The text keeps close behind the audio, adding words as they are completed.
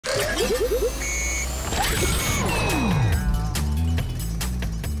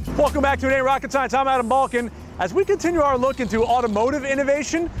Welcome back to It Ain't Rocket Science. I'm Adam Balkin. As we continue our look into automotive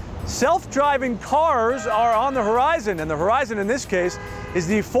innovation, self-driving cars are on the horizon, and the horizon in this case is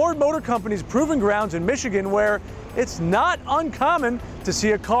the Ford Motor Company's proving grounds in Michigan, where it's not uncommon to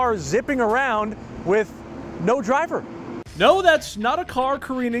see a car zipping around with no driver. No, that's not a car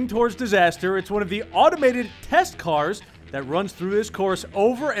careening towards disaster. It's one of the automated test cars that runs through this course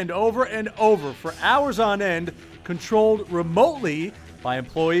over and over and over for hours on end, controlled remotely by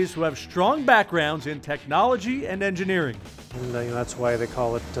employees who have strong backgrounds in technology and engineering. And that's why they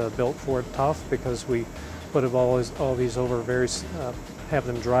call it built Ford tough, because we put all these over have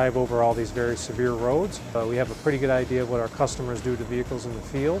them drive over all these very severe roads. We have a pretty good idea of what our customers do to vehicles in the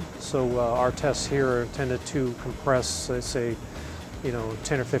field. So our tests here are intended to compress, let's say,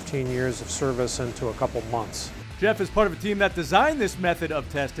 10 or 15 years of service into a couple months. Jeff is part of a team that designed this method of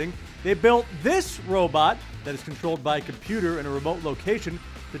testing. They built this robot that is controlled by a computer in a remote location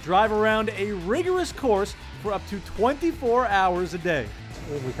to drive around a rigorous course for up to 24 hours a day.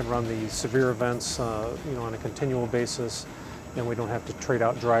 We can run the severe events, on a continual basis, and we don't have to trade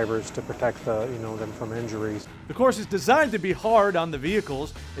out drivers to protect them from injuries. The course is designed to be hard on the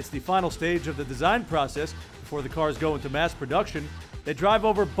vehicles. It's the final stage of the design process before the cars go into mass production. They drive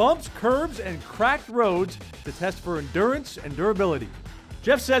over bumps, curbs, and cracked roads to test for endurance and durability.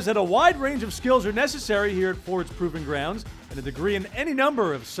 Jeff says that a wide range of skills are necessary here at Ford's Proving Grounds, and a degree in any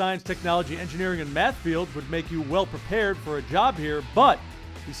number of science, technology, engineering, and math fields would make you well prepared for a job here, but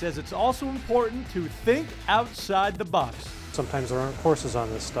he says it's also important to think outside the box. Sometimes there aren't courses on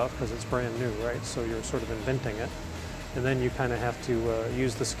this stuff because it's brand new, right? So you're sort of inventing it, and then you kind of have to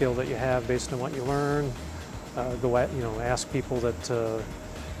use the skill that you have based on what you learn. Ask people that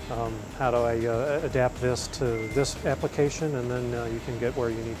how do I adapt this to this application, and then you can get where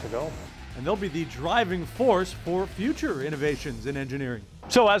you need to go. And they'll be the driving force for future innovations in engineering.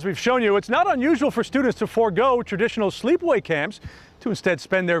 So as we've shown you, it's not unusual for students to forego traditional sleepaway camps to instead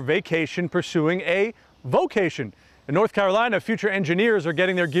spend their vacation pursuing a vocation. In North Carolina, future engineers are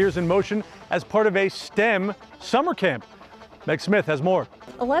getting their gears in motion as part of a STEM summer camp. Meg Smith has more.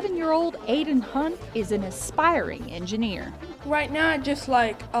 11-year-old Aiden Hunt is an aspiring engineer. Right now I just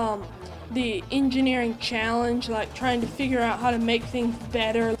like the engineering challenge, like trying to figure out how to make things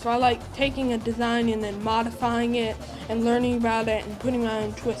better. So I like taking a design and then modifying it and learning about it and putting my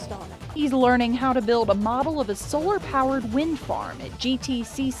own twist on it. He's learning how to build a model of a solar-powered wind farm at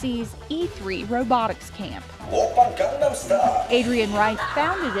GTCC's E3 robotics camp. Adrian Wright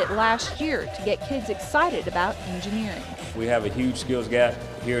founded it last year to get kids excited about engineering. We have a huge skills gap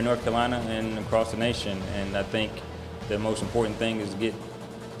here in North Carolina and across the nation, and I think the most important thing is to get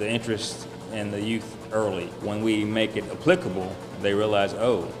the interest in the youth early. When we make it applicable, they realize,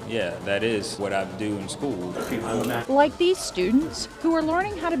 oh, yeah, that is what I do in school. Like these students who are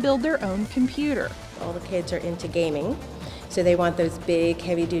learning how to build their own computer. All the kids are into gaming, so they want those big,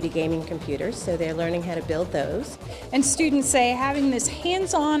 heavy-duty gaming computers, so they're learning how to build those. And students say having this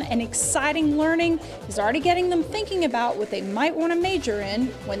hands-on and exciting learning is already getting them thinking about what they might want to major in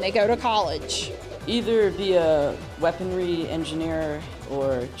when they go to college. Either be a weaponry engineer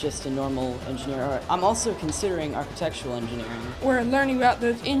or just a normal engineer. I'm also considering architectural engineering. We're learning about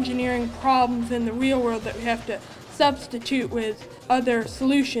those engineering problems in the real world that we have to substitute with other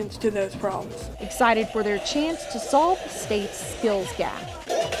solutions to those problems. Excited for their chance to solve the state's skills gap.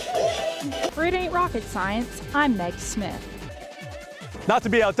 For It Ain't Rocket Science, I'm Meg Smith. Not to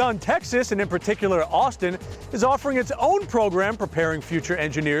be outdone, Texas, and in particular Austin, is offering its own program preparing future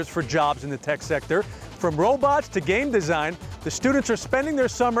engineers for jobs in the tech sector. From robots to game design, the students are spending their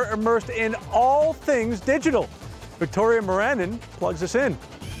summer immersed in all things digital. Victoria Moranin plugs us in.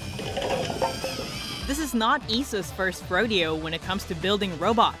 This is not Issa's first rodeo when it comes to building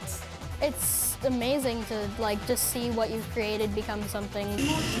robots. It's amazing to just see what you've created become something.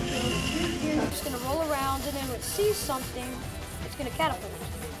 You're just gonna roll around, and then when it sees something, it's gonna catapult.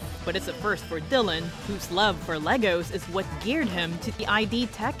 But it's a first for Dylan, whose love for Legos is what geared him to the ID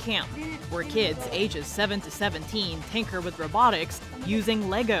Tech Camp, where kids ages 7 to 17 tinker with robotics using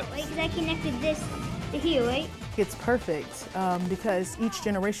Legos. Wait, 'cause I connected this to here, right? It's perfect because each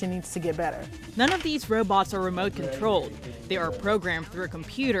generation needs to get better. None of these robots are remote controlled. They are programmed through a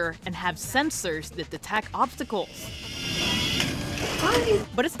computer and have sensors that detect obstacles.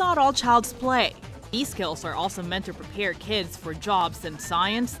 But it's not all child's play. These skills are also meant to prepare kids for jobs in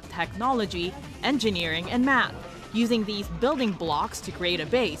science, technology, engineering, and math, using these building blocks to create a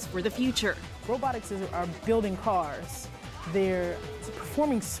base for the future. Robotics are building cars. They're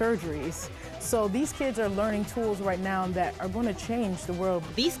performing surgeries. So these kids are learning tools right now that are going to change the world.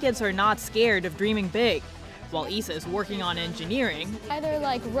 These kids are not scared of dreaming big. while Issa is working on engineering. Either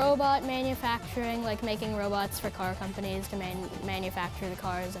like robot manufacturing, like making robots for car companies to manufacture the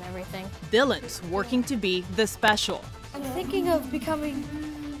cars and everything. Dylan's working to be the special. I'm thinking of becoming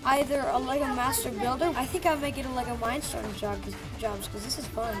either a Lego master builder. I think I'll make it a Lego Mindstorm jobs because this is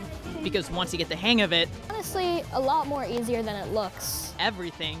fun. Because once you get the hang of it, Honestly, a lot more easier than it looks.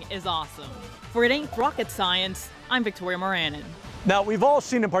 everything is awesome. For It Ain't Rocket Science, I'm Victoria Moranin. Now, we've all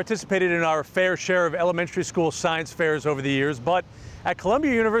seen and participated in our fair share of elementary school science fairs over the years, but at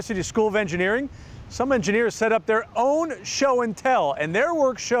Columbia University School of Engineering, some engineers set up their own show and tell, and their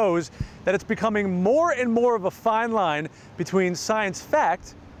work shows that it's becoming more and more of a fine line between science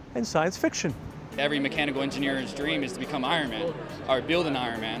fact and science fiction. Every mechanical engineer's dream is to become Iron Man, or build an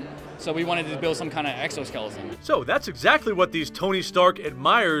Iron Man. So we wanted to build some kind of exoskeleton. So that's exactly what these Tony Stark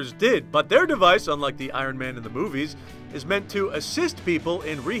admirers did, but their device, unlike the Iron Man in the movies, is meant to assist people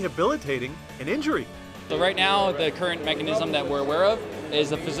in rehabilitating an injury. So right now, the current mechanism that we're aware of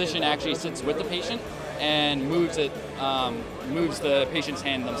is the physician actually sits with the patient and moves the patient's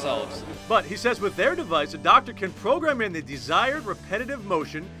hand themselves. But he says with their device, a doctor can program in the desired repetitive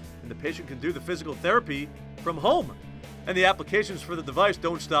motion, and the patient can do the physical therapy from home. And the applications for the device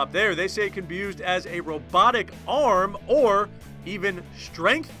don't stop there. They say it can be used as a robotic arm or even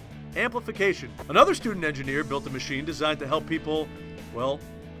strength amplification. Another student engineer built a machine designed to help people, well,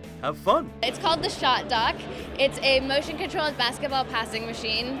 have fun. It's called the Shot Dock. It's a motion-controlled basketball passing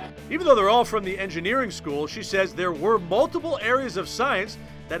machine. Even though they're all from the engineering school, she says there were multiple areas of science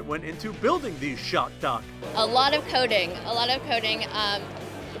that went into building the Shot Dock. A lot of coding.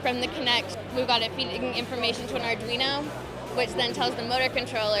 From the Connect, we've got it feeding information to an Arduino, which then tells the motor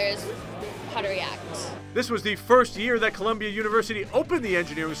controllers how to react. This was the first year that Columbia University opened the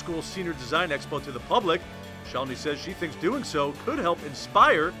Engineering School Senior Design Expo to the public. Shalini says she thinks doing so could help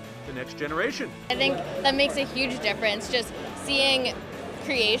inspire the next generation. I think that makes a huge difference, just seeing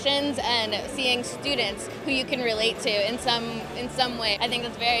creations and seeing students who you can relate to in some way. I think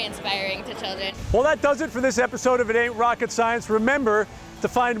that's very inspiring to children. Well, that does it for this episode of It Ain't Rocket Science. Remember, to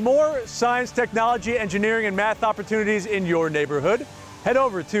find more science, technology, engineering, and math opportunities in your neighborhood, head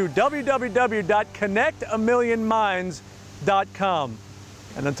over to www.connectamillionminds.com.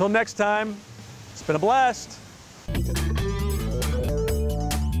 And until next time, it's been a blast.